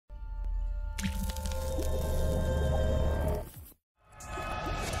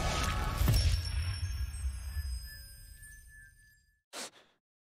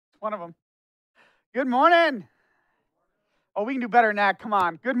One of them. Good morning. Oh, we can do better than that. Come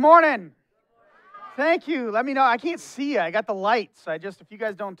on. Good morning. Thank you. Let me know. I can't see you. I got the lights. If you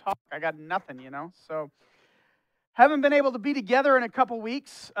guys don't talk, I got nothing. So, haven't been able to be together in a couple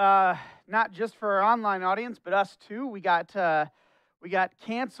weeks. Not just for our online audience, but us too. We got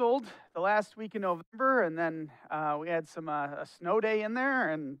canceled the last week in November, and then we had a snow day in there,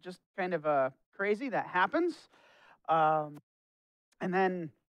 and just kind of crazy that happens. And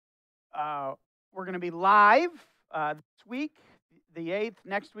then we're going to be live this week, the 8th,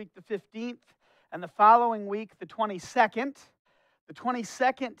 next week, the 15th, and the following week, the 22nd. The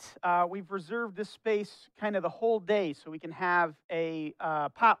 22nd, we've reserved this space kind of the whole day so we can have a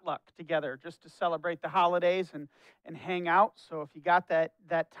potluck together just to celebrate the holidays and hang out. So if you got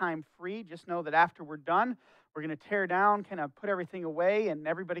that time free, just know that after we're done, we're going to tear down, kind of put everything away, and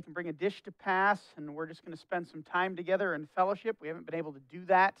everybody can bring a dish to pass, and we're just going to spend some time together in fellowship. We haven't been able to do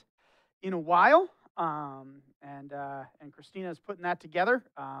that in a while, and Christina's putting that together.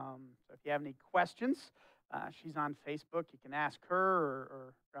 So if you have any questions, she's on Facebook. You can ask her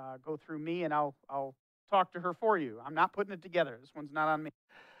or go through me, and I'll talk to her for you. I'm not putting it together. This one's not on me.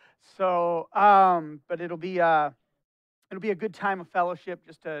 So, but it'll be a good time of fellowship,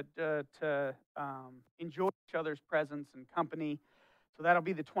 just to enjoy each other's presence and company. So that'll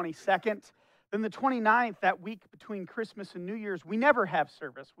be the 22nd. Then the 29th, that week between Christmas and New Year's, we never have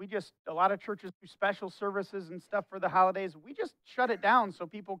service. A lot of churches do special services and stuff for the holidays. We just shut it down so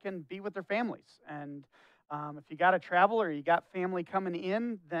people can be with their families. And if you got to travel or you got family coming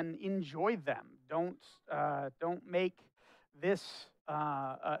in, then enjoy them. Don't make this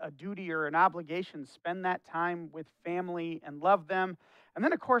a duty or an obligation. Spend that time with family and love them. And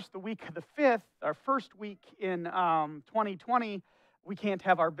then, of course, the week of the 5th, our first week in 2020, we can't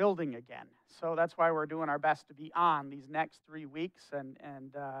have our building again. So that's why we're doing our best to be on these next 3 weeks and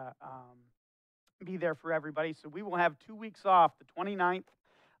be there for everybody. So we will have 2 weeks off, the 29th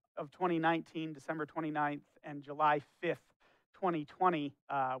of 2019, December 29th, and July 5th, 2020.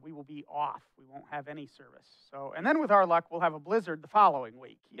 We will be off. We won't have any service. So, and then with our luck, we'll have a blizzard the following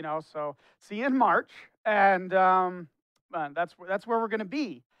week. So see you in March, and that's where we're going to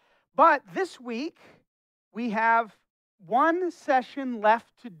be. But this week we have one session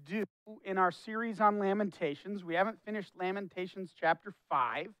left to do in our series on Lamentations. We haven't finished Lamentations chapter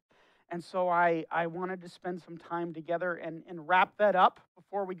 5. And so I wanted to spend some time together and wrap that up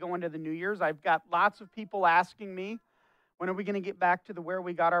before we go into the New Year's. I've got lots of people asking me, when are we going to get back to the Where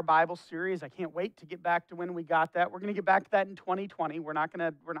We Got Our Bible series? I can't wait to get back to when we got that. We're going to get back to that in 2020. I'm not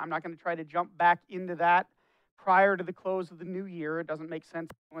going to try to jump back into that prior to the close of the new year. It doesn't make sense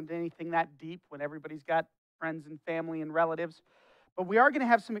to go into anything that deep when everybody's got friends and family and relatives. But we are going to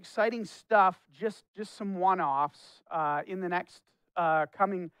have some exciting stuff, just some one-offs in the next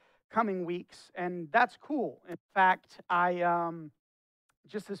coming weeks, and that's cool. In fact, I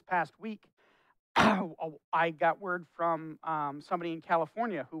just this past week, I got word from somebody in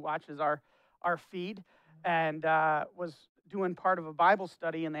California who watches our feed and was doing part of a Bible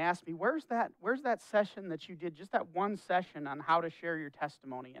study, and they asked me, where's that session that you did, just that one session on how to share your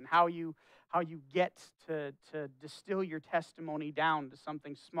testimony and how you get to distill your testimony down to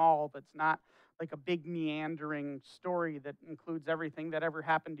something small that's not like a big meandering story that includes everything that ever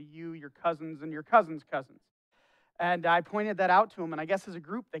happened to you, your cousins, and your cousins' cousins. And I pointed that out to them, and I guess as a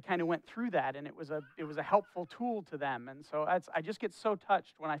group, they kind of went through that, and it was a helpful tool to them. And so I just get so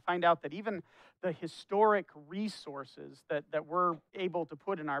touched when I find out that even the historic resources that we're able to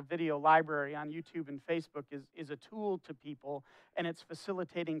put in our video library on YouTube and Facebook is a tool to people, and it's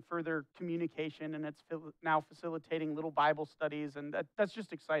facilitating further communication, and it's now facilitating little Bible studies, and that's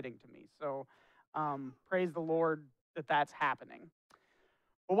just exciting to me. So praise the Lord that that's happening.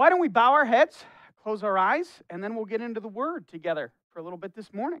 Well, why don't we bow our heads, close our eyes, and then we'll get into the Word together for a little bit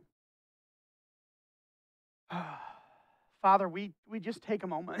this morning. Father, we just take a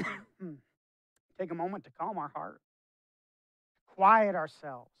moment, take a moment to calm our heart, quiet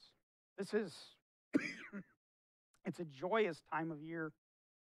ourselves. This is, it's a joyous time of year,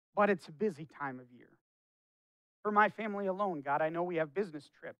 but it's a busy time of year. For my family alone, God, I know we have business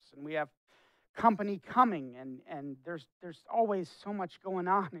trips, and we have company coming, and there's always so much going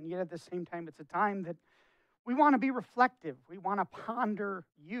on, and yet at the same time, it's a time that we want to be reflective. We want to ponder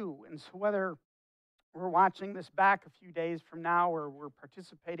you. And so whether we're watching this back a few days from now or we're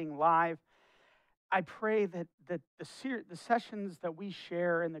participating live, I pray that the sessions that we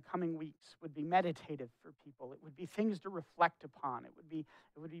share in the coming weeks would be meditative for people. It would be things to reflect upon. It would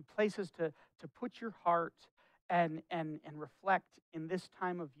be places to put your heart and reflect in this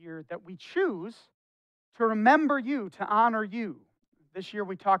time of year, that we choose to remember you, to honor you, This year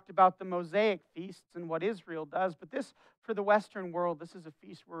we talked about the Mosaic feasts and what Israel does, but this, for the Western world, this is a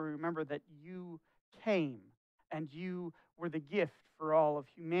feast where we remember that you came and you were the gift for all of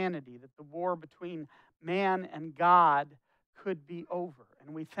humanity, that the war between man and God could be over.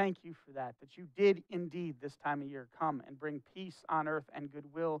 And we thank you for that, that you did indeed this time of year come and bring peace on earth and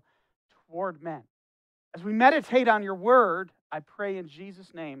goodwill toward men. As we meditate on your word, I pray in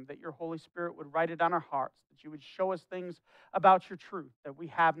Jesus' name that your Holy Spirit would write it on our hearts, that you would show us things about your truth that we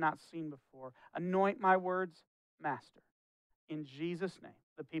have not seen before. Anoint my words, Master. In Jesus' name,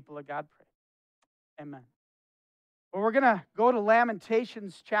 the people of God pray. Amen. Well, we're going to go to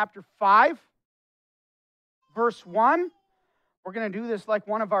Lamentations chapter 5, verse 1. We're going to do this like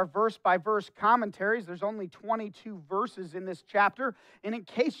one of our verse-by-verse commentaries. There's only 22 verses in this chapter. And in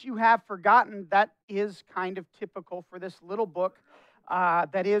case you have forgotten, that is kind of typical for this little book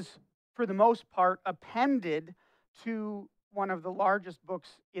that is, for the most part, appended to one of the largest books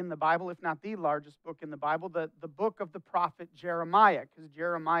in the Bible, if not the largest book in the Bible, the book of the prophet Jeremiah, because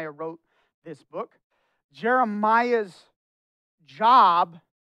Jeremiah wrote this book. Jeremiah's job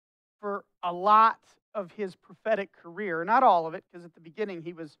for a lot of his prophetic career, not all of it, because at the beginning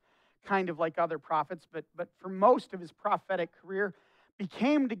he was kind of like other prophets, but for most of his prophetic career,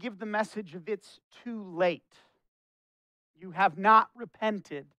 became to give the message of it's too late. You have not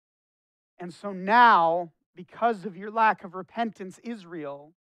repented. And so now, because of your lack of repentance,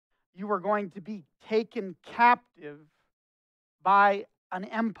 Israel, you are going to be taken captive by an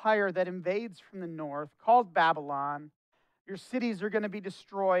empire that invades from the north called Babylon. Your cities are going to be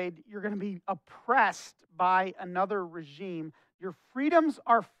destroyed. You're going to be oppressed by another regime. Your freedoms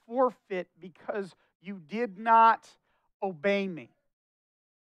are forfeit because you did not obey me.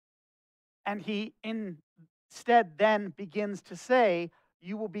 And he instead then begins to say,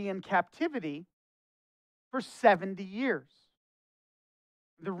 you will be in captivity for 70 years.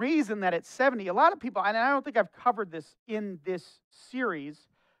 The reason that it's 70, a lot of people, and I don't think I've covered this in this series,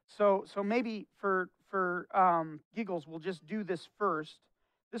 so maybe for giggles, we'll just do this first.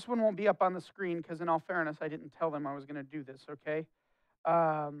 This one won't be up on the screen because, in all fairness, I didn't tell them I was going to do this, okay?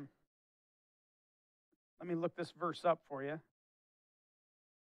 Let me look this verse up for you. I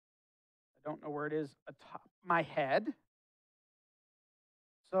don't know where it is atop my head.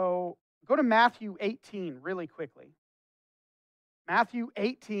 So go to Matthew 18 really quickly. Matthew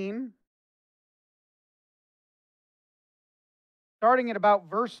 18, starting at about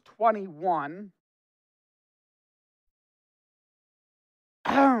verse 21.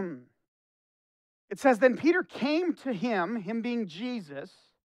 It says, then Peter came to him being Jesus,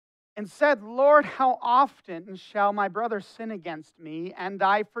 and said, Lord, how often shall my brother sin against me, and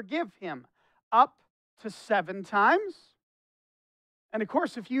I forgive him? Up to 7 times? And of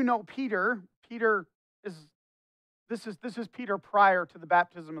course, if you know Peter is this is Peter prior to the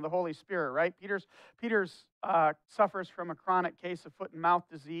baptism of the Holy Spirit, right? Peter's suffers from a chronic case of foot and mouth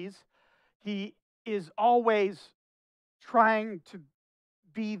disease. He is always trying to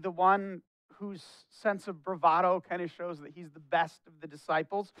be the one whose sense of bravado kind of shows that he's the best of the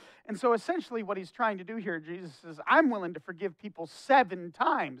disciples. And so essentially what he's trying to do here, Jesus says, I'm willing to forgive people 7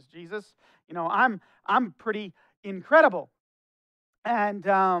 times, Jesus. You know, I'm pretty incredible. And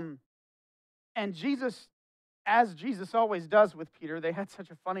Jesus, as Jesus always does with Peter, they had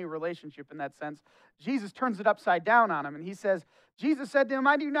such a funny relationship in that sense. Jesus turns it upside down on him, and he says, Jesus said to him,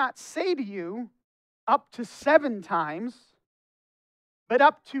 I do not say to you up to 7 times, but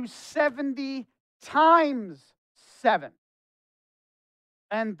up to 70 times 7.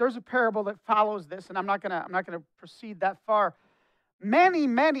 And there's a parable that follows this, and I'm not gonna proceed that far.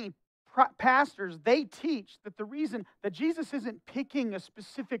 Many pastors, they teach that the reason that Jesus isn't picking a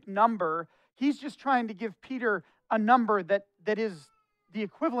specific number, he's just trying to give Peter a number that is the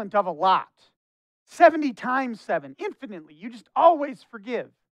equivalent of a lot. 70 times 7, infinitely. You just always forgive.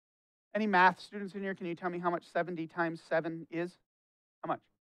 Any math students in here, can you tell me how much 70 times 7 is? How much?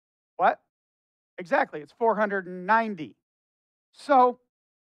 What? Exactly, it's 490. So,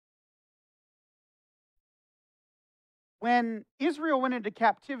 when Israel went into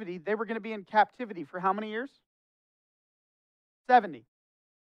captivity, they were going to be in captivity for how many years? 70.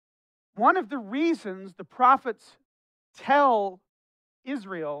 One of the reasons the prophets tell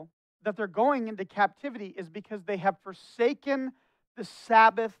Israel that they're going into captivity is because they have forsaken the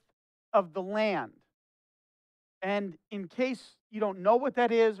Sabbath of the land. And in case you don't know what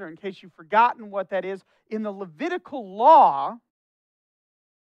that is, or in case you've forgotten what that is, in the Levitical law,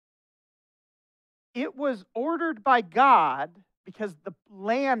 it was ordered by God because the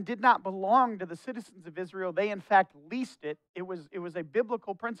land did not belong to the citizens of Israel. They, in fact, leased it. It was a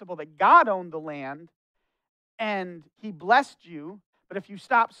biblical principle that God owned the land, and he blessed you. But if you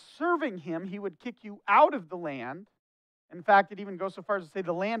stop serving him, he would kick you out of the land. In fact, it even goes so far as to say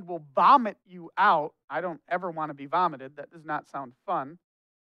the land will vomit you out. I don't ever want to be vomited. That does not sound fun,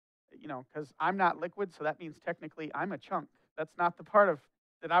 because I'm not liquid, so that means technically I'm a chunk. That's not the part of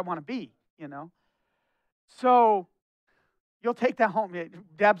that I want to be. So you'll take that home.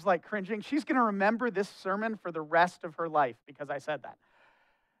 Deb's like cringing. She's going to remember this sermon for the rest of her life because I said that.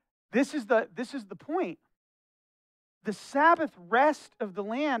 This is the point. The Sabbath rest of the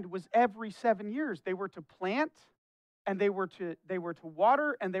land was every 7 years. They were to plant, and they were to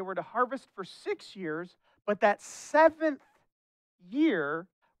water, and they were to harvest for 6 years. But that seventh year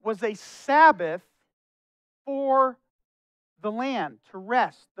was a Sabbath for the land to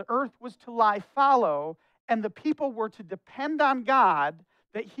rest. The earth was to lie fallow, and the people were to depend on God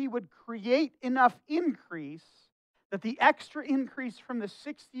that he would create enough increase that the extra increase from the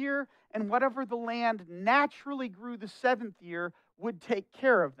 6th year and whatever the land naturally grew the 7th year would take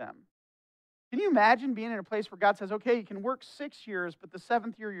care of them. Can you imagine being in a place where God says, okay, you can work 6 years, but the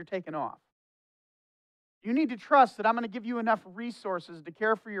 7th year you're taking off? You need to trust that I'm going to give you enough resources to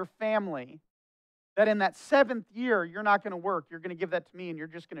care for your family that in that 7th year you're not going to work. You're going to give that to me and you're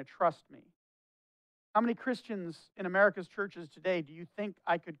just going to trust me. How many Christians in America's churches today do you think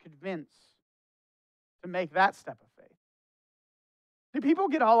I could convince to make that step of faith? See, people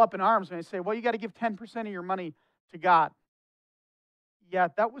get all up in arms when they say, well, you got to give 10% of your money to God. Yeah,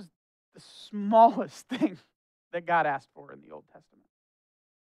 that was the smallest thing that God asked for in the Old Testament.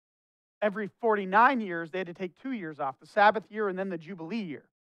 Every 49 years, they had to take 2 years off, the Sabbath year and then the Jubilee year,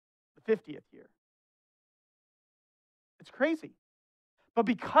 the 50th year. It's crazy. But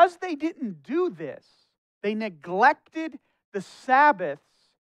because they didn't do this, they neglected the Sabbaths.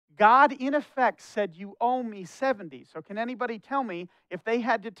 God, in effect, said, you owe me 70. So can anybody tell me if they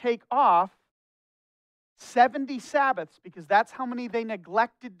had to take off 70 Sabbaths, because that's how many they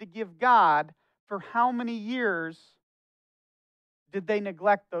neglected to give God, for how many years did they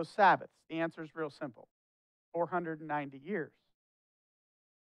neglect those Sabbaths? The answer is real simple. 490 years.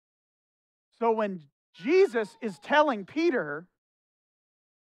 So when Jesus is telling Peter,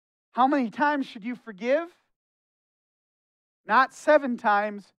 how many times should you forgive? Not 7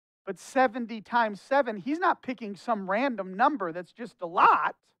 times, but 70 times 7. He's not picking some random number that's just a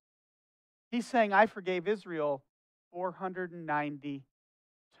lot. He's saying, I forgave Israel 490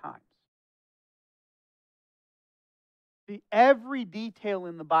 times. See, every detail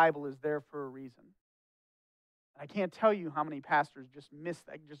in the Bible is there for a reason. I can't tell you how many pastors just miss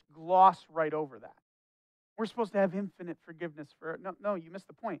that, just gloss right over that. We're supposed to have infinite forgiveness for it. No, you missed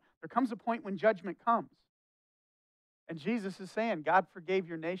the point. There comes a point when judgment comes. And Jesus is saying, God forgave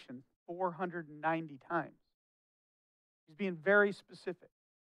your nation 490 times. He's being very specific.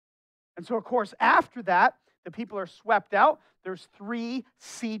 And so, of course, after that, the people are swept out. There's 3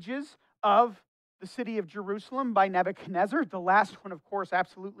 sieges of the city of Jerusalem by Nebuchadnezzar. The last one, of course,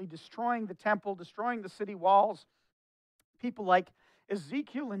 absolutely destroying the temple, destroying the city walls. People like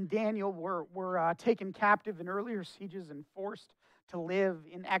Ezekiel and Daniel were taken captive in earlier sieges and forced to live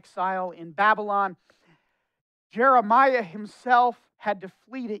in exile in Babylon. Jeremiah himself had to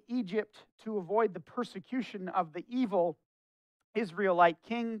flee to Egypt to avoid the persecution of the evil Israelite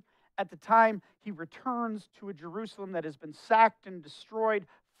king. At the time, he returns to a Jerusalem that has been sacked and destroyed.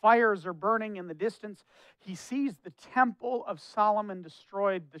 Fires are burning in the distance. He sees the temple of Solomon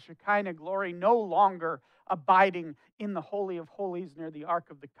destroyed, the Shekinah glory no longer abiding in the Holy of Holies near the Ark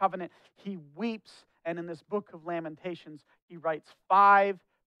of the Covenant. He weeps, and in this book of Lamentations, he writes 5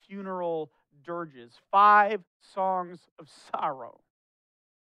 funeral dirges, 5 songs of sorrow.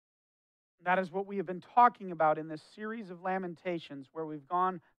 That is what we have been talking about in this series of Lamentations, where we've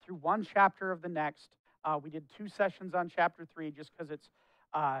gone through one chapter of the next. We did 2 sessions on chapter 3 just because it's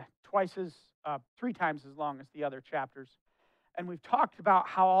 3 times as long as the other chapters. And we've talked about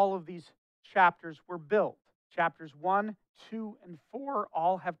how all of these chapters were built. Chapters 1, 2, and 4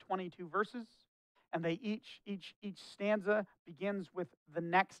 all have 22 verses, and they each stanza begins with the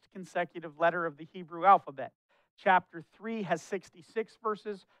next consecutive letter of the Hebrew alphabet. Chapter 3 has 66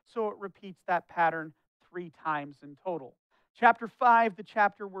 verses, so it repeats that pattern 3 times in total. Chapter 5, the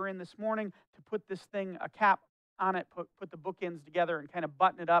chapter we're in this morning, to put this thing, a cap on it, put the bookends together and kind of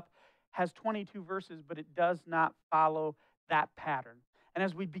button it up, has 22 verses, but it does not follow that pattern. And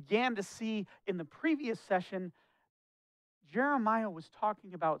as we began to see in the previous session, Jeremiah was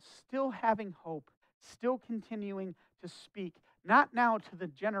talking about still having hope, still continuing to speak, not now to the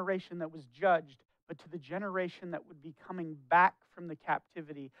generation that was judged, but to the generation that would be coming back from the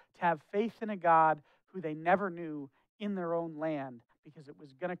captivity, to have faith in a God who they never knew in their own land, because it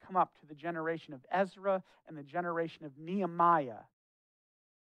was going to come up to the generation of Ezra and the generation of Nehemiah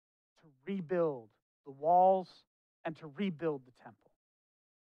rebuild the walls and to rebuild the temple.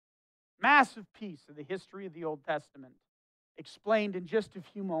 Massive piece of the history of the Old Testament explained in just a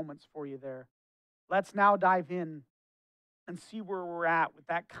few moments for you there. Let's now dive in and see where we're at with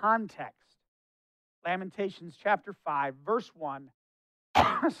that context. Lamentations chapter 5, verse 1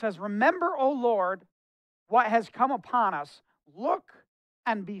 says, "Remember, O Lord, what has come upon us. Look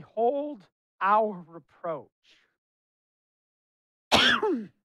and behold our reproach."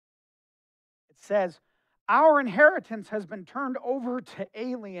 It says, "Our inheritance has been turned over to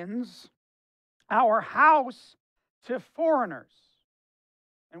aliens, our house to foreigners."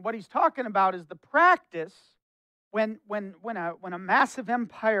 And what he's talking about is the practice when a massive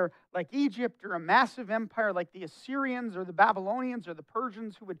empire like Egypt, or a massive empire like the Assyrians or the Babylonians or the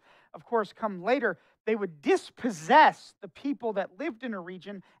Persians, who would, of course, come later, they would dispossess the people that lived in a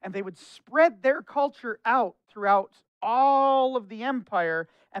region, and they would spread their culture out throughout all of the empire,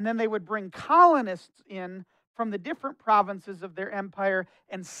 and then they would bring colonists in from the different provinces of their empire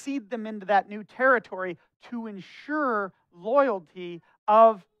and seed them into that new territory to ensure loyalty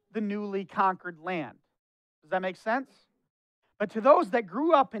of the newly conquered land. Does that make sense? But to those that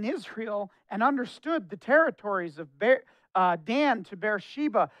grew up in Israel and understood the territories of Dan to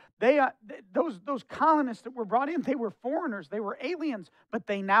Beersheba, those colonists that were brought in, they were foreigners, they were aliens, but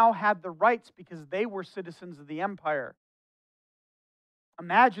they now had the rights because they were citizens of the empire.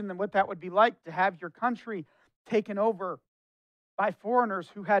 Imagine what that would be like to have your country taken over by foreigners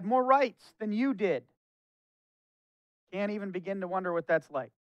who had more rights than you did. Can't even begin to wonder what that's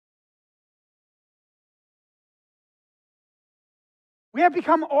like. We have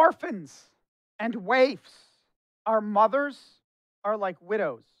become orphans and waifs. Our mothers are like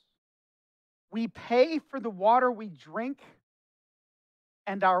widows. We pay for the water we drink,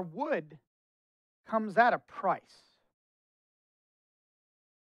 and our wood comes at a price.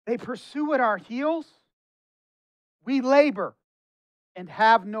 They pursue at our heels. We labor and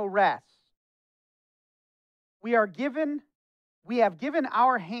have no rest. We have given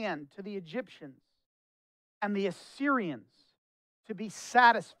our hand to the Egyptians and the Assyrians to be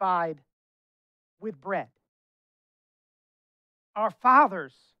satisfied with bread. Our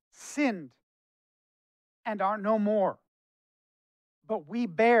fathers sinned and are no more, but we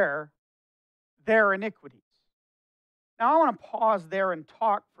bear their iniquities. Now, I want to pause there and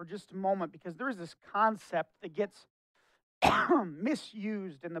talk for just a moment, because there is this concept that gets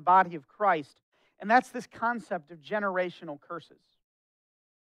misused in the body of Christ, and that's this concept of generational curses.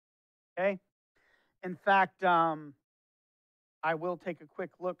 Okay? In fact, I will take a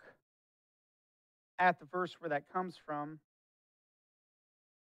quick look at the verse where that comes from.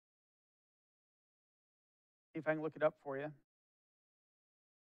 See if I can look it up for you.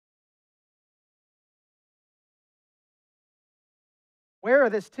 Where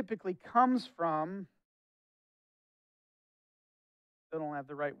this typically comes from, I don't have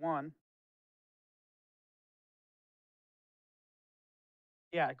the right one.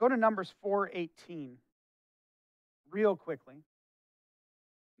 Yeah, go to Numbers 4:18 real quickly.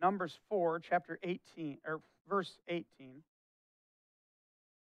 Numbers 4, chapter 18, or verse 18.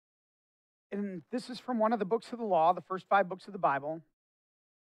 And this is from one of the books of the law, the first 5 books of the Bible.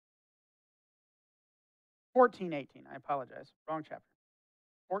 14:18, I apologize, wrong chapter.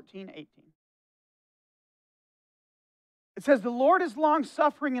 14:18. It says, "The Lord is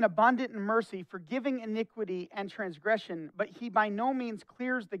long-suffering and abundant in mercy, forgiving iniquity and transgression, but he by no means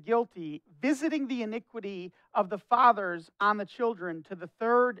clears the guilty, visiting the iniquity of the fathers on the children to the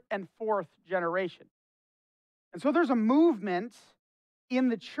 3rd and 4th generation." And so there's a movement in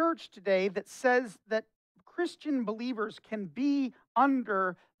the church today that says that Christian believers can be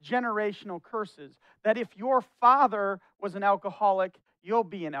under generational curses. That if your father was an alcoholic, you'll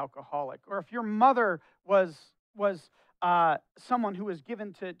be an alcoholic. Or if your mother was someone who was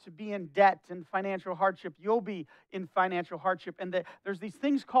given to be in debt and financial hardship, you'll be in financial hardship. And there's these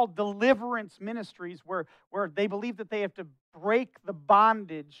things called deliverance ministries where they believe that they have to break the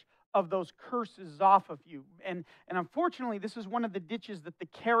bondage of those curses off of you. And unfortunately, this is one of the ditches that the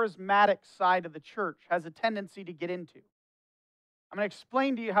charismatic side of the church has a tendency to get into. I'm going to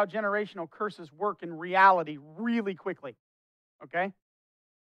explain to you how generational curses work in reality really quickly, okay?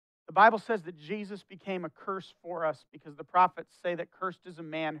 The Bible says that Jesus became a curse for us because the prophets say that cursed is a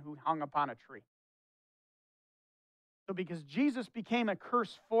man who hung upon a tree. So because Jesus became a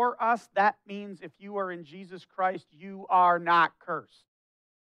curse for us, that means if you are in Jesus Christ, you are not cursed.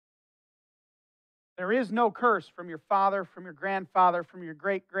 There is no curse from your father, from your grandfather, from your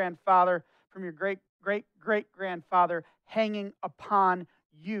great-grandfather, from your great-great-great-grandfather hanging upon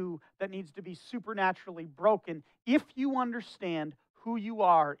you that needs to be supernaturally broken if you understand who you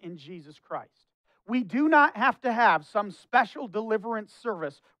are in Jesus Christ. We do not have to have some special deliverance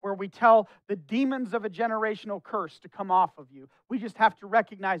service where we tell the demons of a generational curse to come off of you. We just have to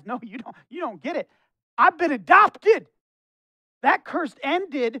recognize, no, you don't get it. I've been adopted. That curse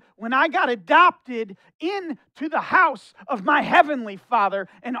ended when I got adopted into the house of my heavenly Father,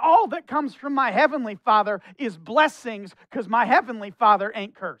 and all that comes from my heavenly Father is blessings because my heavenly Father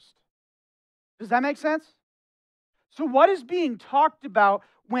ain't cursed. Does that make sense? So what is being talked about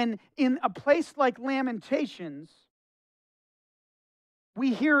when in a place like Lamentations,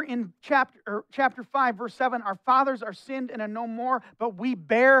 we hear in chapter 5, verse 7, our fathers are sinned and are no more, but we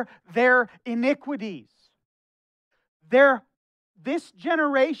bear their iniquities. This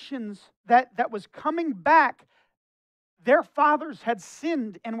generations that was coming back, their fathers had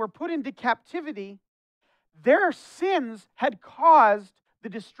sinned and were put into captivity. Their sins had caused the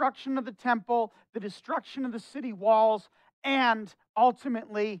destruction of the temple, the destruction of the city walls, and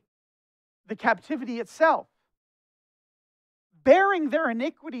ultimately the captivity itself. Bearing their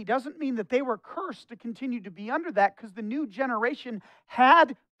iniquity doesn't mean that they were cursed to continue to be under that, because the new generation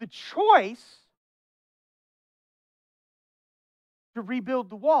had the choice to rebuild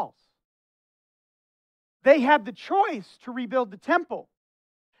the walls. They had the choice to rebuild the temple.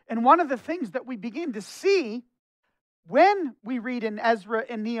 And one of the things that we begin to see when we read in Ezra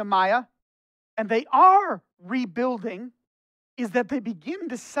and Nehemiah, and they are rebuilding, is that they begin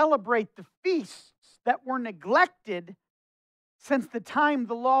to celebrate the feasts that were neglected since the time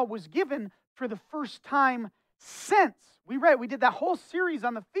the law was given for the first time since. We did that whole series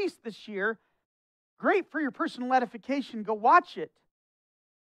on the feast this year. Great for your personal edification. Go watch it.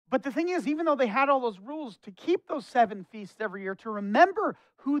 But the thing is, even though they had all those rules to keep those 7 feasts every year, to remember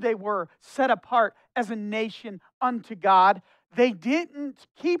who they were set apart as a nation unto God, they didn't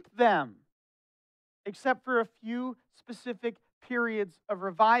keep them, except for a few specific periods of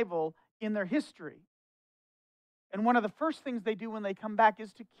revival in their history. And one of the first things they do when they come back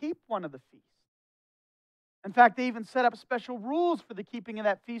is to keep one of the feasts. In fact, they even set up special rules for the keeping of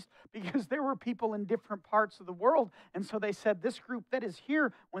that feast because there were people in different parts of the world. And so they said, this group that is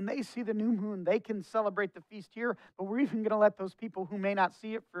here, when they see the new moon, they can celebrate the feast here. But we're even going to let those people who may not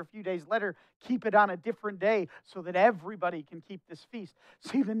see it for a few days later keep it on a different day so that everybody can keep this feast.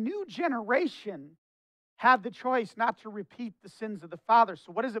 See, the new generation had the choice not to repeat the sins of the fathers.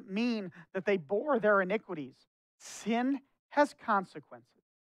 So what does it mean that they bore their iniquities? Sin has consequences.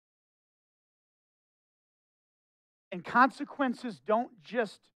 And consequences don't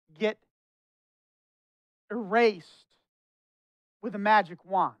just get erased with a magic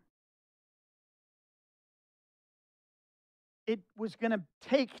wand. It was going to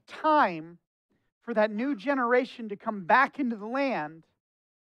take time for that new generation to come back into the land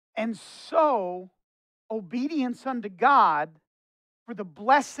and sow obedience unto God for the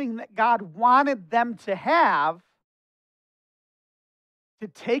blessing that God wanted them to have, to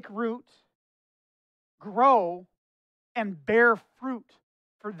take root, grow, and bear fruit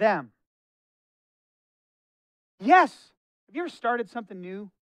for them. Yes. Have you ever started something new?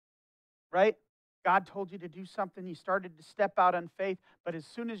 Right? God told you to do something. You started to step out on faith. But as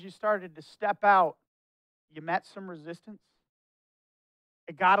soon as you started to step out, you met some resistance.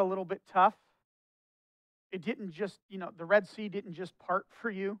 It got a little bit tough. It didn't just, the Red Sea didn't just part for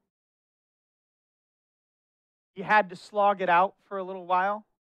you. You had to slog it out for a little while.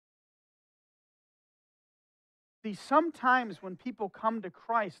 See, sometimes when people come to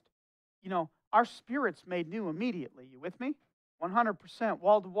Christ, our spirit's made new immediately. You with me? 100%,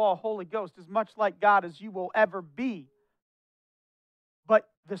 wall-to-wall, Holy Ghost, as much like God as you will ever be. But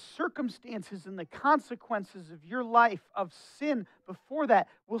the circumstances and the consequences of your life of sin before that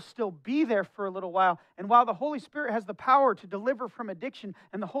will still be there for a little while. And while the Holy Spirit has the power to deliver from addiction,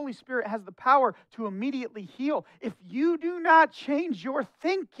 and the Holy Spirit has the power to immediately heal, if you do not change your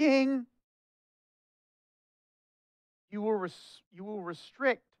thinking, you will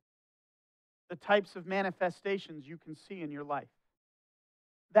restrict the types of manifestations you can see in your life.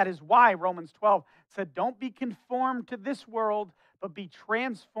 That is why Romans 12 said, don't be conformed to this world, but be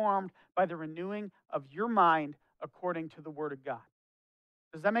transformed by the renewing of your mind according to the Word of God.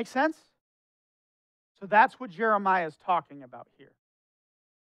 Does that make sense? So that's what Jeremiah is talking about here.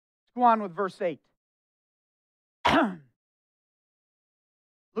 Let's go on with verse 8.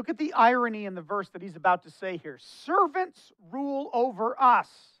 Look at the irony in the verse that he's about to say here. Servants rule over us.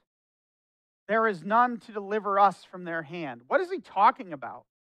 There is none to deliver us from their hand. What is he talking about?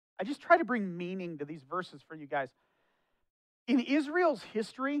 I just try to bring meaning to these verses for you guys. In Israel's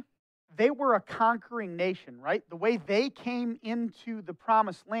history, they were a conquering nation, right? The way they came into the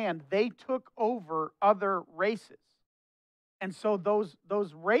promised land, they took over other races. And so those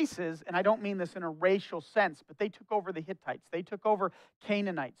races, and I don't mean this in a racial sense, but they took over the Hittites, they took over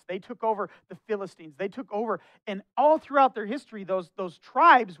Canaanites, they took over the Philistines, they took over, and all throughout their history, those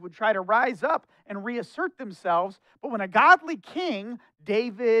tribes would try to rise up and reassert themselves. But when a godly king,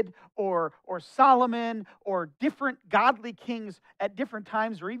 David or Solomon or different godly kings at different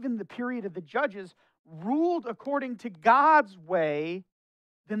times, or even the period of the judges, ruled according to God's way,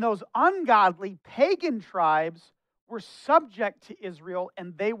 then those ungodly pagan tribes were subject to Israel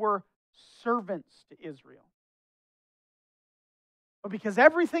and they were servants to Israel. But because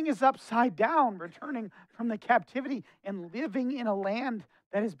everything is upside down, returning from the captivity and living in a land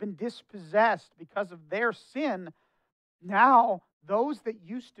that has been dispossessed because of their sin, now those that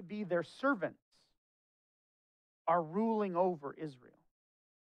used to be their servants are ruling over Israel.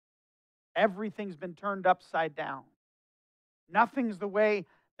 Everything's been turned upside down. Nothing's the way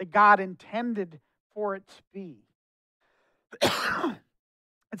that God intended for it to be.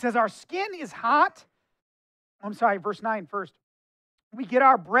 It says, our skin is hot. I'm sorry, verse 9 first. We get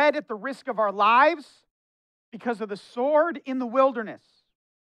our bread at the risk of our lives because of the sword in the wilderness.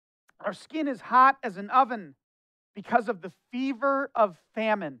 Our skin is hot as an oven because of the fever of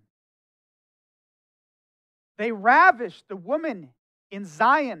famine. They ravished the woman in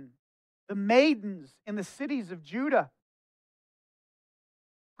Zion, the maidens in the cities of Judah.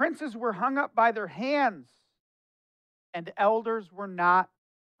 Princes were hung up by their hands, and elders were not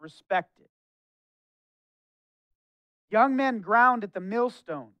respected. Young men ground at the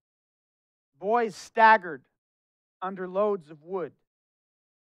millstone. Boys staggered under loads of wood.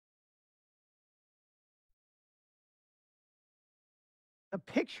 The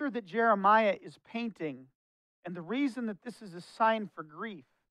picture that Jeremiah is painting, and the reason that this is a sign for grief,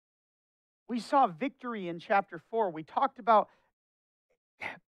 we saw victory in chapter 4. We talked about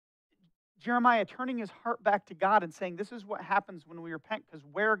Jeremiah turning his heart back to God and saying, this is what happens when we repent, because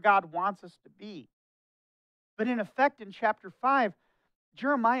where God wants us to be. But in effect, in chapter 5,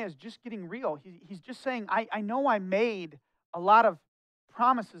 Jeremiah is just getting real. He's just saying, I know I made a lot of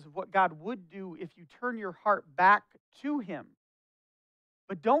promises of what God would do if you turn your heart back to Him.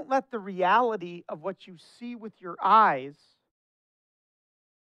 But don't let the reality of what you see with your eyes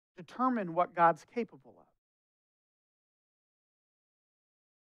determine what God's capable of.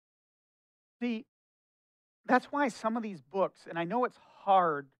 See, that's why some of these books, and I know it's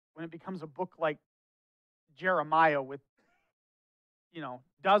hard when it becomes a book like Jeremiah with,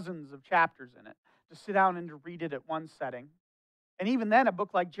 dozens of chapters in it, to sit down and to read it at one setting. And even then, a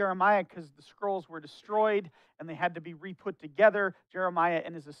book like Jeremiah, because the scrolls were destroyed and they had to be re-put together, Jeremiah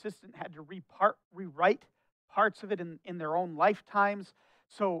and his assistant had to rewrite parts of it in their own lifetimes.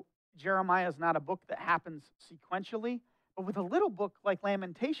 So Jeremiah is not a book that happens sequentially. But with a little book like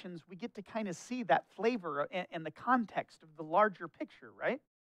Lamentations, we get to kind of see that flavor and the context of the larger picture, right?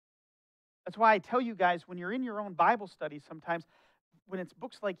 That's why I tell you guys, when you're in your own Bible study sometimes, when it's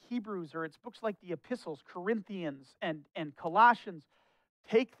books like Hebrews or it's books like the epistles, Corinthians and Colossians,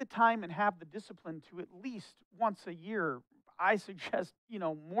 take the time and have the discipline to at least once a year, I suggest,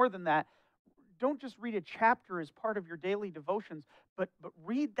 more than that, don't just read a chapter as part of your daily devotions, but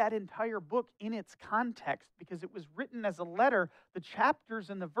read that entire book in its context, because it was written as a letter. The chapters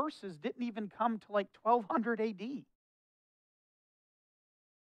and the verses didn't even come to like 1200 AD.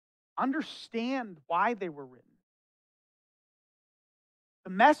 Understand why they were written. The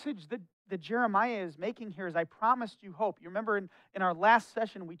message that Jeremiah is making here is, I promised you hope. You remember in our last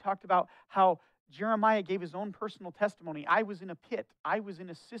session, we talked about how Jeremiah gave his own personal testimony. I was in a pit. I was in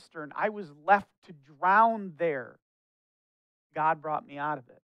a cistern. I was left to drown there. God brought me out of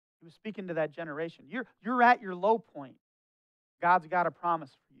it. He was speaking to that generation. You're at your low point. God's got a promise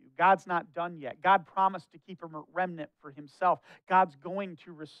for you. God's not done yet. God promised to keep a remnant for Himself. God's going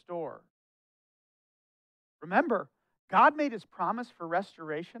to restore. Remember, God made His promise for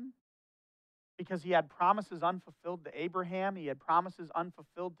restoration because He had promises unfulfilled to Abraham. He had promises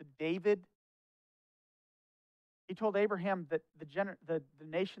unfulfilled to David. He told Abraham that the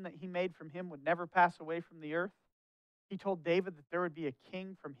nation that He made from him would never pass away from the earth. He told David that there would be a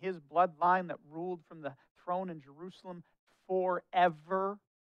king from his bloodline that ruled from the throne in Jerusalem forever.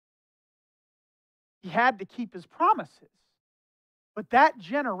 He had to keep His promises. But that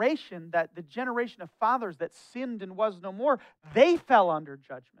generation, the generation of fathers that sinned and was no more, they fell under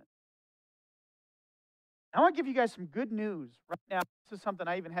judgment. I want to give you guys some good news right now. This is something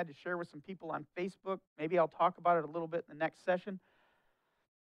I even had to share with some people on Facebook. Maybe I'll talk about it a little bit in the next session.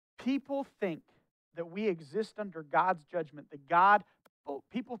 People think that we exist under God's judgment,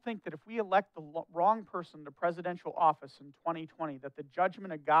 people think that if we elect the wrong person to presidential office in 2020, that the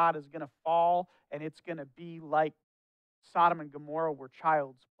judgment of God is going to fall and it's going to be like Sodom and Gomorrah were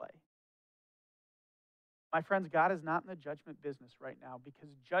child's play. My friends, God is not in the judgment business right now because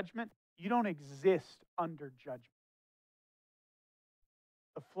judgment, you don't exist under judgment.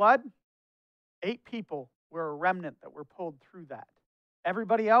 The flood, 8 people were a remnant that were pulled through that.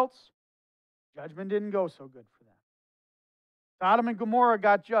 Everybody else, judgment didn't go so good for them. Sodom and Gomorrah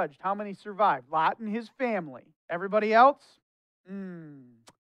got judged. How many survived? Lot and his family. Everybody else,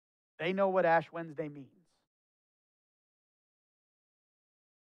 they know what Ash Wednesday means.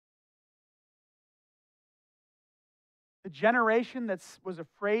 The generation that was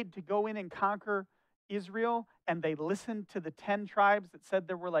afraid to go in and conquer Israel, and they listened to the 10 tribes that said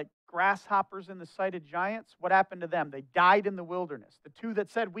there were like grasshoppers in the sight of giants, what happened to them? They died in the wilderness. The 2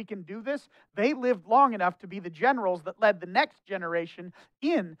 that said we can do this, they lived long enough to be the generals that led the next generation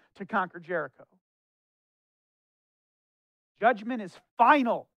in to conquer Jericho. Judgment is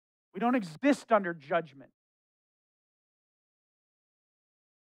final. We don't exist under judgment.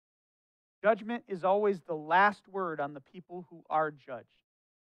 Judgment is always the last word on the people who are judged.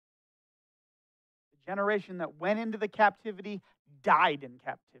 The generation that went into the captivity died in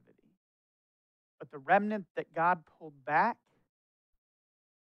captivity. But the remnant that God pulled back,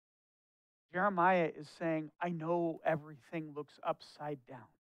 Jeremiah is saying, I know everything looks upside down.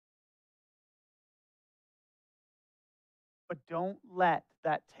 But don't let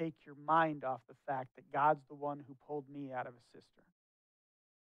that take your mind off the fact that God's the one who pulled me out of a cistern.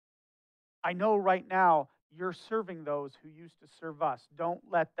 I know right now you're serving those who used to serve us. Don't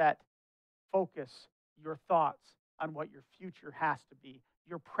let that focus your thoughts on what your future has to be.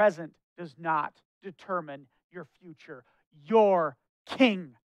 Your present does not determine your future. Your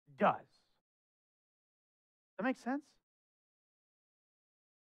King does. Does that make sense?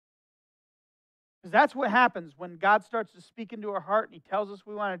 Because that's what happens when God starts to speak into our heart and He tells us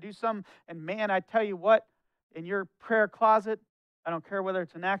we want to do something. And man, I tell you what, in your prayer closet, I don't care whether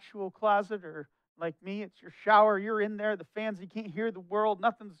it's an actual closet or like me, it's your shower. You're in there, the fans, you can't hear the world.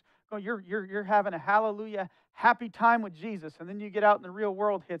 Nothing's going. You're having a hallelujah, happy time with Jesus. And then you get out and the real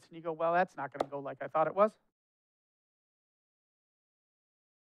world hits and you go, well, that's not going to go like I thought it was.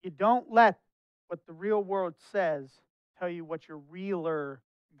 You don't let what the real world says tell you what your realer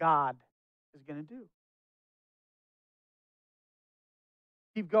God is going to do.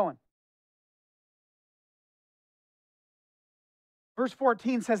 Keep going. Verse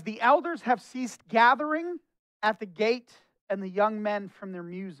 14 says, the elders have ceased gathering at the gate and the young men from their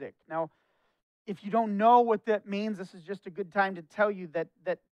music. Now, if you don't know what that means, this is just a good time to tell you that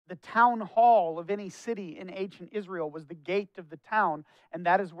the town hall of any city in ancient Israel was the gate of the town, and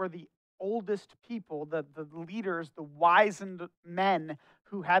that is where the oldest people, the leaders, the wizened men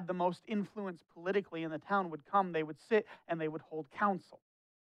who had the most influence politically in the town would come. They would sit and they would hold council.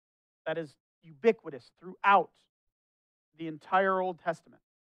 That is ubiquitous throughout the entire Old Testament.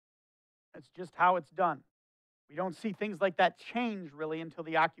 That's just how it's done. We don't see things like that change really until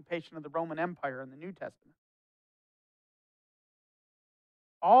the occupation of the Roman Empire in the New Testament.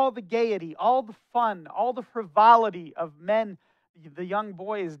 All the gaiety, all the fun, all the frivolity of men, the young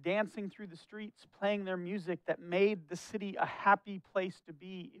boys dancing through the streets, playing their music that made the city a happy place to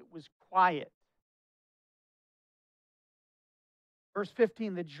be. It was quiet. Verse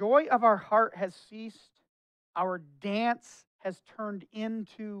 15, the joy of our heart has ceased. Our dance has turned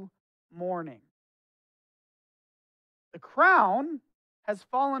into mourning. The crown has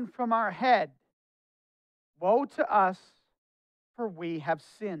fallen from our head. Woe to us, for we have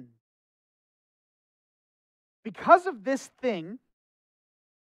sinned. Because of this thing,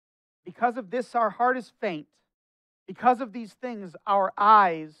 because of this our heart is faint. Because of these things our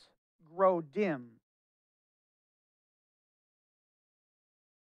eyes grow dim.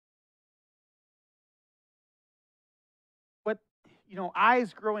 But,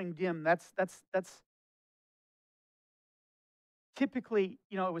 eyes growing dim, that's typically,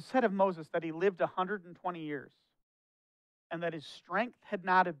 it was said of Moses that he lived 120 years and that his strength had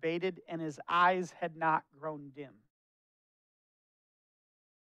not abated and his eyes had not grown dim.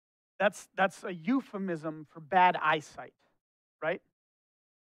 That's a euphemism for bad eyesight, right?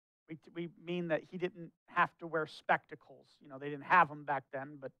 We mean that he didn't have to wear spectacles. They didn't have them back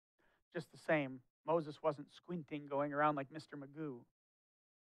then, but just the same, Moses wasn't squinting going around like Mr. Magoo.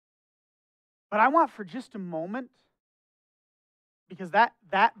 But I want for just a moment, because that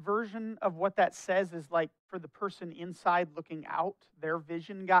version of what that says is like for the person inside looking out, their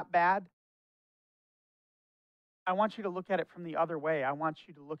vision got bad. I want you to look at it from the other way. I want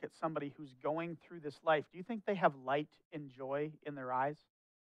you to look at somebody who's going through this life. Do you think they have light and joy in their eyes?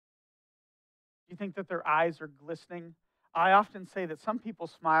 Do you think that their eyes are glistening? I often say that some people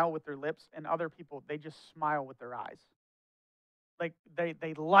smile with their lips and other people, they just smile with their eyes. like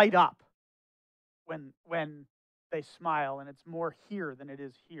they light up when they smile, and it's more here than it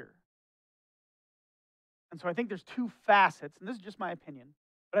is here. And so I think there's two facets, and this is just my opinion,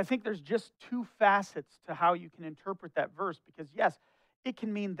 but I think there's just two facets to how you can interpret that verse, because yes, it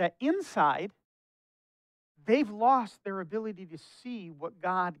can mean that inside they've lost their ability to see what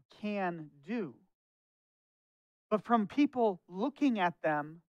God can do. But from people looking at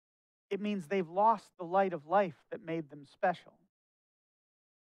them, it means they've lost the light of life that made them special.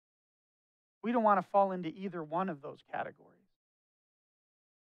 We don't want to fall into either one of those categories,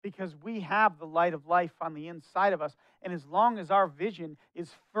 because we have the light of life on the inside of us. And as long as our vision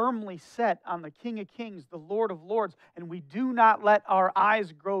is firmly set on the King of Kings, the Lord of Lords, and we do not let our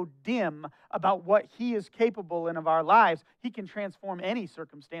eyes grow dim about what He is capable in of our lives, He can transform any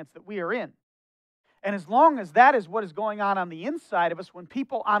circumstance that we are in. And as long as that is what is going on the inside of us, when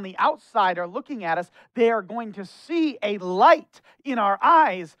people on the outside are looking at us, they are going to see a light in our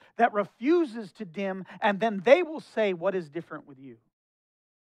eyes that refuses to dim, and then they will say, "What is different with you?"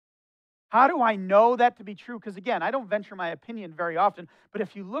 How do I know that to be true? Because again, I don't venture my opinion very often, but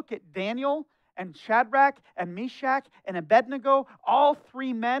if you look at Daniel and Shadrach and Meshach and Abednego, all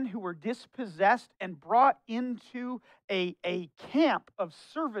three men who were dispossessed and brought into a camp of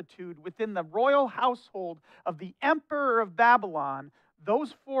servitude within the royal household of the emperor of Babylon,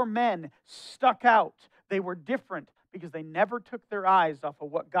 those four men stuck out. They were different because they never took their eyes off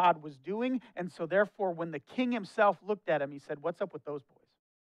of what God was doing. And so therefore, when the king himself looked at him, he said, "What's up with those boys?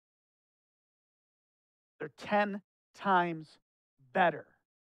 They're 10 times better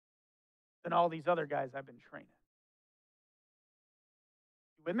than all these other guys I've been training."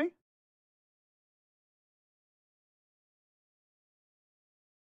 You with me?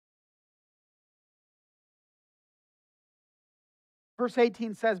 Verse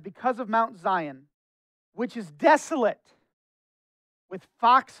 18 says, "Because of Mount Zion, which is desolate, with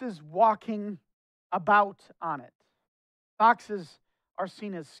foxes walking about on it." Foxes are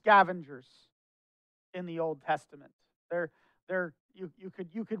seen as scavengers in the Old Testament. You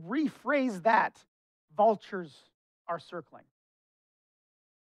could rephrase that. Vultures are circling.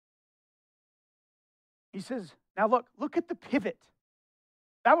 He says, now look at the pivot.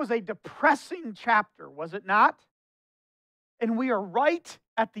 That was a depressing chapter, was it not? And we are right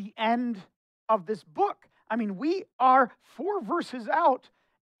at the end of this book. I mean, we are 4 verses out,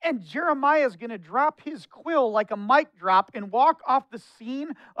 and Jeremiah is going to drop his quill like a mic drop and walk off the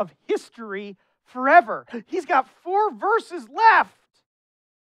scene of history forever. He's got 4 verses left.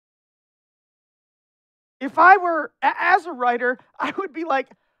 If I were, as a writer, I would be like,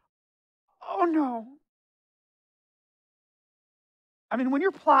 oh no. I mean, when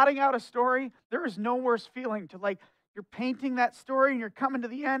you're plotting out a story, there is no worse feeling to you're painting that story and you're coming to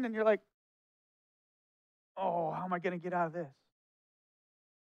the end and you're like, oh, how am I going to get out of this?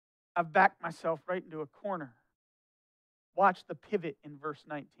 I've backed myself right into a corner. Watch the pivot in verse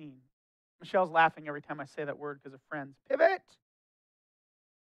 19. Michelle's laughing every time I say that word because of friends. Pivot.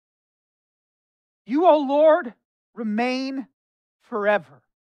 You, O Lord, remain forever.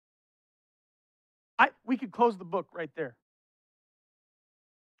 We could close the book right there.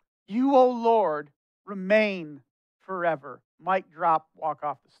 You, O Lord, remain forever. Mic drop, walk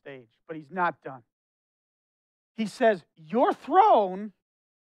off the stage. But he's not done. He says, your throne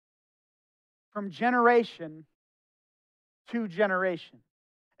from generation to generation.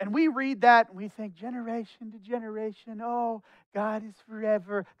 And we read that and we think, generation to generation, oh, God is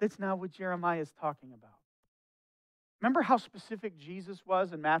forever. That's not what Jeremiah is talking about. Remember how specific Jesus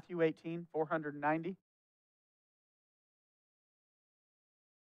was in Matthew 18, 490?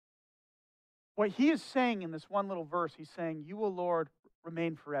 What he is saying in this one little verse, he's saying, you, O Lord,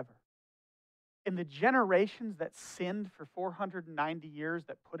 remain forever. In the generations that sinned for 490 years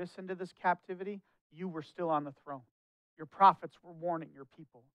that put us into this captivity, you were still on the throne. Your prophets were warning your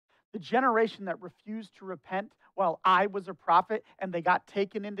people. The generation that refused to repent while I was a prophet and they got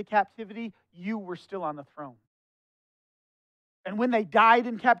taken into captivity, you were still on the throne. And when they died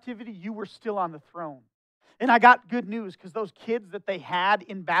in captivity, you were still on the throne. And I got good news, because those kids that they had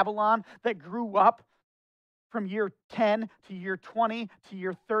in Babylon that grew up from year 10 to year 20 to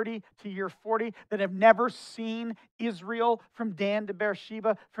year 30 to year 40 that have never seen Israel from Dan to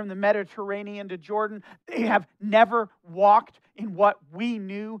Beersheba, from the Mediterranean to Jordan, they have never walked in what we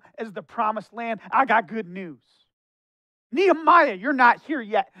knew as the promised land. I got good news. Nehemiah, you're not here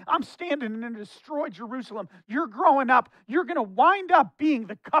yet. I'm standing in a destroyed Jerusalem. You're growing up. You're going to wind up being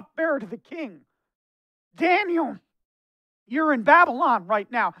the cupbearer to the king. Daniel, You're in Babylon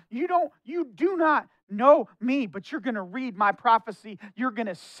right now. You do not know me, but you're going to read my prophecy. You're going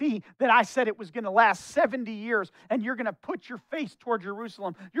to see that I said it was going to last 70 years, and you're going to put your face toward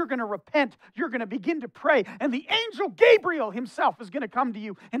Jerusalem. You're going to repent. You're going to begin to pray, and the angel Gabriel himself is going to come to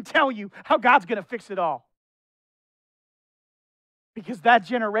you and tell you how God's going to fix it all. Because that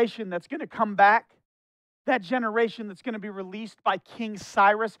generation that's going to come back, that generation that's going to be released by King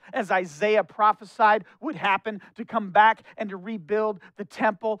Cyrus, as Isaiah prophesied would happen, to come back and to rebuild the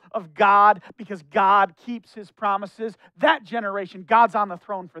temple of God, because God keeps his promises. That generation, God's on the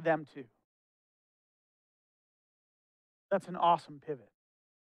throne for them too. That's an awesome pivot.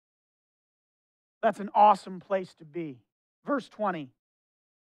 That's an awesome place to be. Verse 20.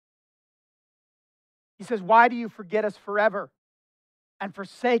 He says, why do you forget us forever and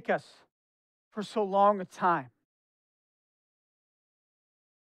forsake us for so long a time?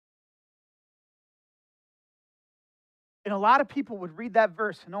 And a lot of people would read that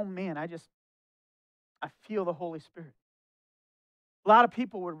verse and, oh man, I feel the Holy Spirit. A lot of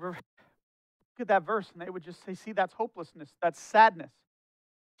people would look at that verse and they would just say, see, that's hopelessness, that's sadness.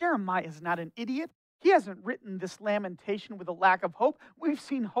 Jeremiah is not an idiot. He hasn't written this lamentation with a lack of hope. We've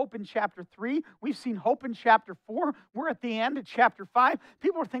seen hope in chapter 3. We've seen hope in chapter 4. We're at the end of chapter 5.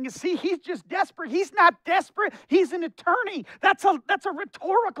 People are thinking, see, he's just desperate. He's not desperate. He's an attorney. That's a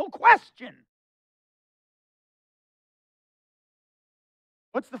rhetorical question.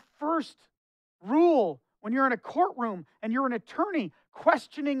 What's the first rule when you're in a courtroom and you're an attorney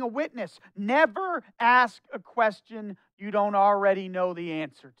questioning a witness? Never ask a question you don't already know the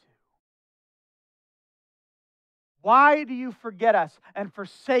answer to. Why do you forget us and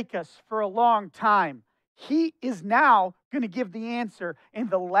forsake us for a long time? He is now going to give the answer in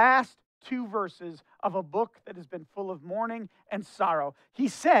the last 2 verses of a book that has been full of mourning and sorrow. He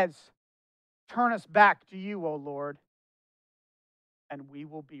says, turn us back to you, O Lord, and we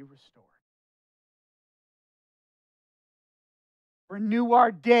will be restored. Renew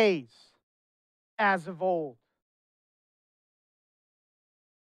our days as of old.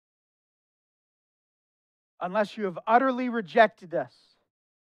 Unless you have utterly rejected us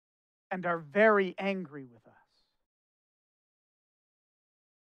and are very angry with us.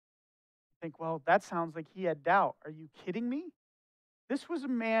 I think, well, that sounds like he had doubt. Are you kidding me? This was a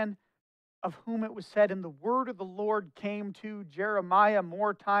man of whom it was said, and the word of the Lord came to Jeremiah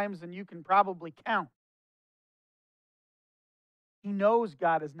more times than you can probably count. He knows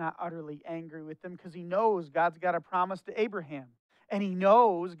God is not utterly angry with them because he knows God's got a promise to Abraham. And he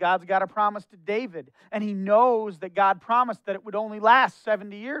knows God's got a promise to David. And he knows that God promised that it would only last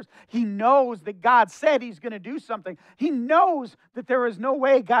 70 years. He knows that God said he's going to do something. He knows that there is no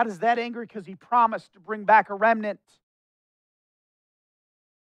way God is that angry because he promised to bring back a remnant.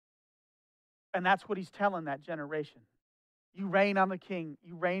 And that's what he's telling that generation. You reign on the king.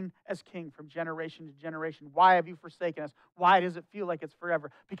 You reign as king from generation to generation. Why have you forsaken us? Why does it feel like it's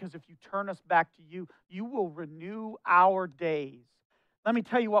forever? Because if you turn us back to you, you will renew our days. Let me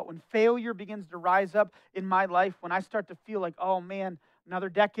tell you what, when failure begins to rise up in my life, when I start to feel like, oh man, another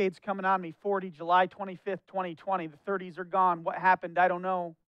decade's coming on me, 40, July 25th, 2020, the 30s are gone. What happened? I don't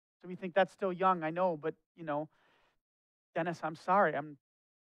know. So we think that's still young, I know, but Dennis, I'm sorry. I'm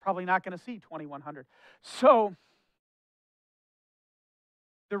probably not going to see 2100. So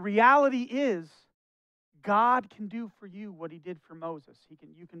the reality is, God can do for you what he did for Moses.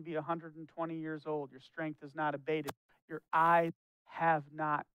 You can be 120 years old. Your strength is not abated. Your eyes have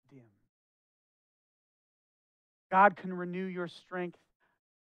not dimmed. God can renew your strength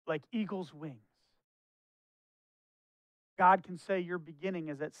like eagle's wings. God can say your beginning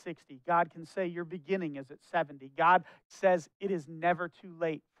is at 60. God can say your beginning is at 70. God says it is never too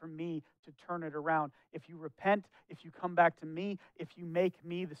late for me to turn it around. If you repent, if you come back to me, if you make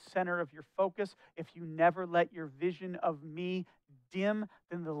me the center of your focus, if you never let your vision of me dim,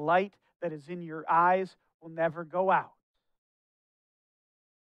 then the light that is in your eyes will never go out.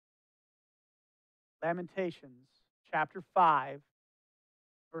 Lamentations chapter 5,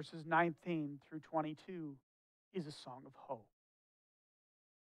 verses 19 through 22 is a song of hope.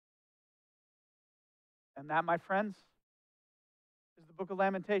 And that, my friends, is the book of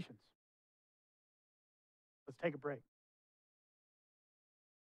Lamentations. Let's take a break.